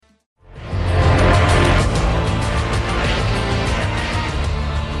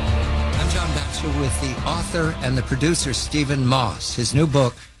the author and the producer, Stephen Moss. His new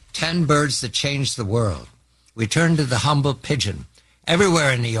book, 10 Birds That Changed the World. We turn to the humble pigeon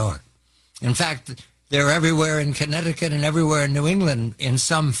everywhere in New York. In fact, they're everywhere in Connecticut and everywhere in New England in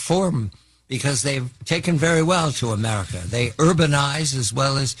some form because they've taken very well to America. They urbanize as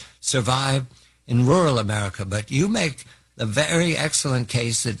well as survive in rural America. But you make the very excellent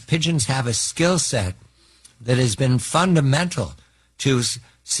case that pigeons have a skill set that has been fundamental to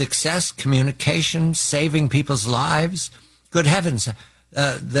success, communication, saving people's lives. Good heavens,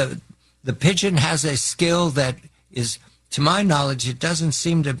 the pigeon has a skill that is, to my knowledge, it doesn't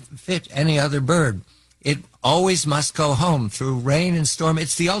seem to fit any other bird. It always must go home through rain and storm.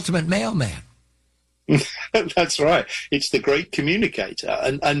 It's the ultimate mailman. That's right. It's the great communicator.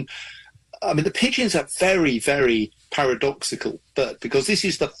 And I mean, the pigeon's a very, very paradoxical bird because this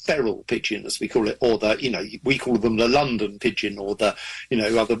is the feral pigeon, as we call it, or the, we call them the London pigeon, or the,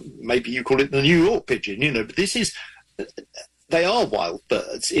 maybe you call it the New York pigeon, but this is, they are wild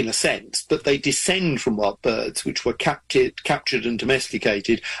birds in a sense, but they descend from wild birds which were captured and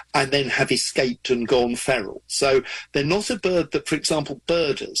domesticated and then have escaped and gone feral. So they're not a bird that, for example,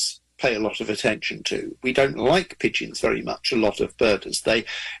 birders pay a lot of attention to. We don't like pigeons very much, a lot of birders. They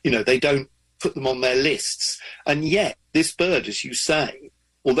don't put them on their lists. And yet this bird, as you say,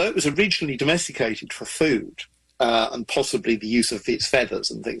 although it was originally domesticated for food and possibly the use of its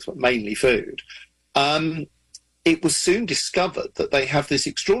feathers and things, but mainly food, it was soon discovered that they have this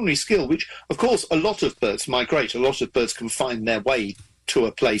extraordinary skill, which, of course, a lot of birds migrate. A lot of birds can find their way to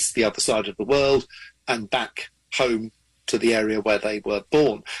a place the other side of the world and back home to the area where they were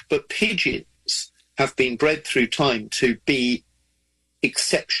born. But pigeons have been bred through time to be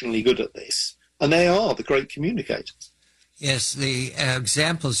exceptionally good at this, and they are the great communicators. Yes, the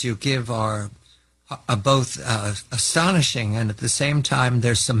examples you give are both astonishing, and at the same time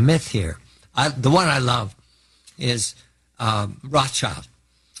there's some myth here. The one I love is Rothschild.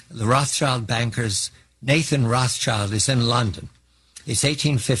 The Rothschild bankers, Nathan Rothschild, is in London. It's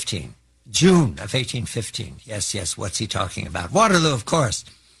 1815, June of 1815. Yes, what's he talking about? Waterloo, of course.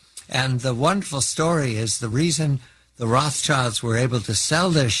 And the wonderful story is the reason the Rothschilds were able to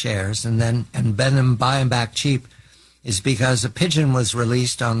sell their shares and buy them back cheap is because a pigeon was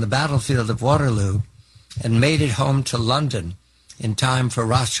released on the battlefield of Waterloo and made it home to London in time for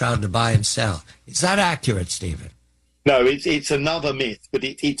Rothschild to buy and sell. Is that accurate, Stephen? No, it's another myth, but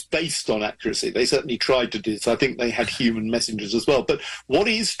it's based on accuracy. They certainly tried to do this. I think they had human messengers as well. But what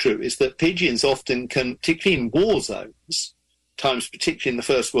is true is that pigeons often can, particularly in war zones, times particularly in the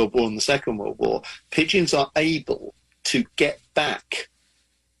First World War and the Second World War, pigeons are able to get back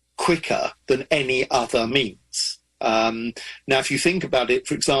quicker than any other means. Now, if you think about it,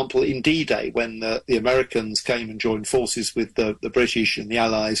 for example, in D-Day, when the Americans came and joined forces with the British and the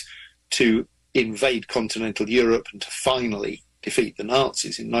Allies to invade continental Europe and to finally defeat the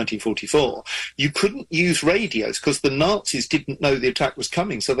Nazis in 1944, you couldn't use radios because the Nazis didn't know the attack was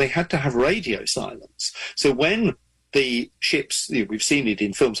coming, so they had to have radio silence. So when the ships, we've seen it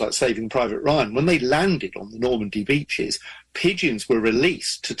in films like Saving Private Ryan, when they landed on the Normandy beaches, pigeons were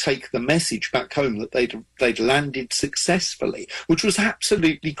released to take the message back home that they'd landed successfully, which was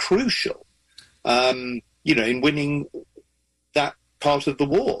absolutely crucial, in winning that part of the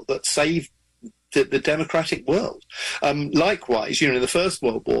war that saved the democratic world. Likewise, in the First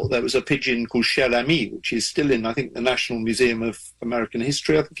World War, there was a pigeon called Cher Ami, which is still in, I think, the National Museum of American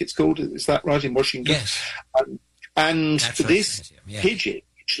History, I think it's called. Is that right, in Washington? Yes. And this pigeon,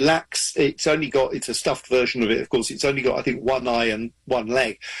 which lacks, it's a stuffed version of it, of course, it's only got, I think, one eye and one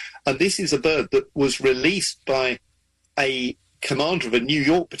leg. And this is a bird that was released by a commander of a New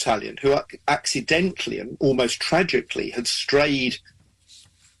York battalion who accidentally and almost tragically had strayed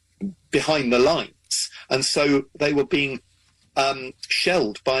behind the lines. And so they were being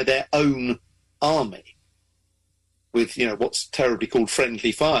shelled by their own army with, what's terribly called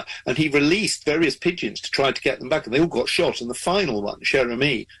friendly fire. And he released various pigeons to try to get them back, and they all got shot. And the final one, Cher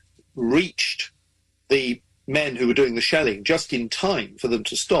Ami, reached the men who were doing the shelling just in time for them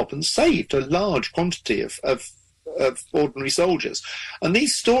to stop and saved a large quantity of ordinary soldiers. And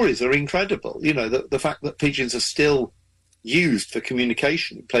these stories are incredible. The fact that pigeons are still used for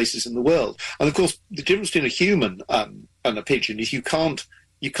communication in places in the world. And of course, the difference between a human and a pigeon is you can't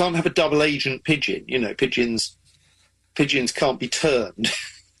have a double agent pigeon. Pigeons can't be turned.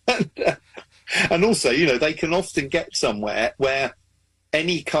 And also, they can often get somewhere where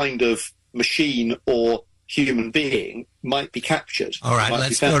any kind of machine or human being might be captured. All right,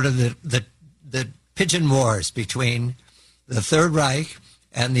 let's go to the pigeon wars between the Third Reich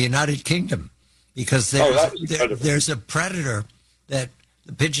and the United Kingdom, because there's a predator that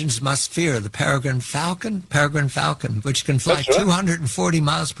the pigeons must fear the peregrine falcon, which can fly 240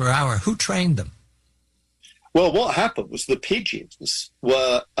 miles per hour. Who trained them? Well, what happened was the pigeons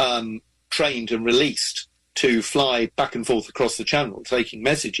were trained and released to fly back and forth across the channel, taking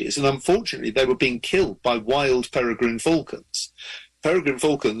messages, and unfortunately they were being killed by wild peregrine falcons. Peregrine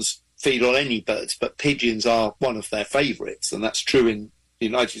falcons feed on any birds, but pigeons are one of their favourites, and that's true in the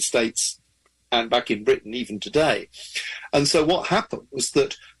United States and back in Britain even today. And so what happened was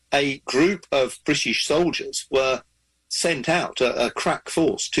that a group of British soldiers were sent out, a crack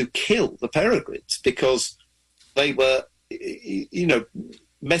force, to kill the peregrines because they were,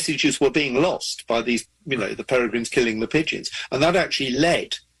 messages were being lost by these, the peregrines killing the pigeons. And that actually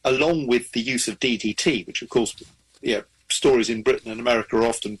led, along with the use of DDT, which of course, stories in Britain and America are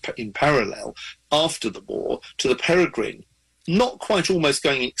often in parallel, after the war, to the peregrine not quite almost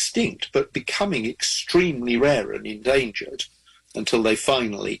going extinct, but becoming extremely rare and endangered until they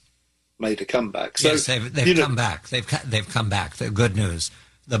finally made a comeback. So, yes, they've come back. They've come back. They're good news.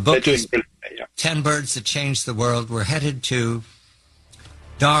 The book is 10 Birds That Changed the World. We're headed to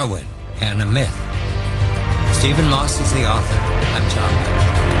Darwin and a myth. Stephen Moss is the author. I'm John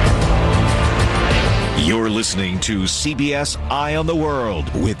Batchelor. You're listening to CBS Eye on the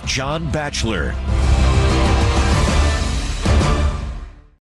World with John Batchelor.